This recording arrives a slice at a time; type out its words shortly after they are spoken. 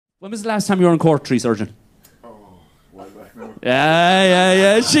When was the last time you were in court, tree surgeon? Oh, way back now.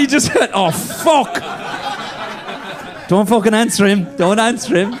 Yeah. She just said, oh, fuck. Don't fucking answer him. Don't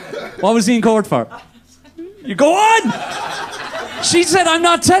answer him. What was he in court for? You go on! She said, I'm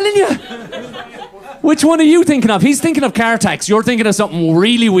not telling you. Which one are you thinking of? He's thinking of car tax. You're thinking of something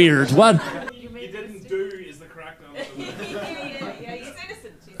really weird. What? You didn't do is the correct answer. Yeah, he's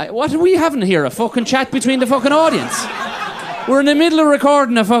innocent. What are we having here? A fucking chat between the fucking audience? We're in the middle of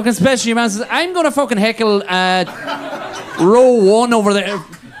recording a fucking special. Man says, I'm going to fucking heckle row one over there.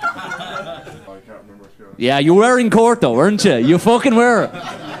 I can't remember. Yeah, you were in court though, weren't you? You fucking were.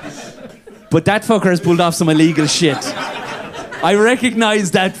 But that fucker has pulled off some illegal shit. I recognise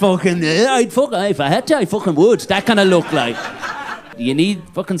that fucking... if I had to, I fucking would. That kind of look like. You need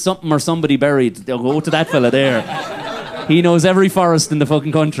fucking something or somebody buried. They'll go to that fella there. He knows every forest in the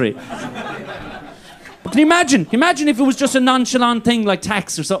fucking country. But can you imagine? Imagine if it was just a nonchalant thing like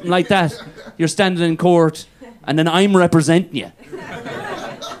tax or something like that. You're standing in court and then I'm representing you.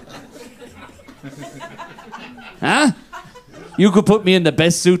 Huh? You could put me in the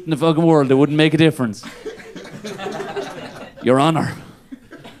best suit in the fucking world. It wouldn't make a difference. Your Honour,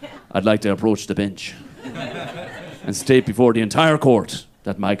 I'd like to approach the bench and state before the entire court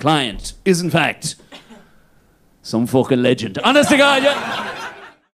that my client is in fact some fucking legend. Honest to God, yeah.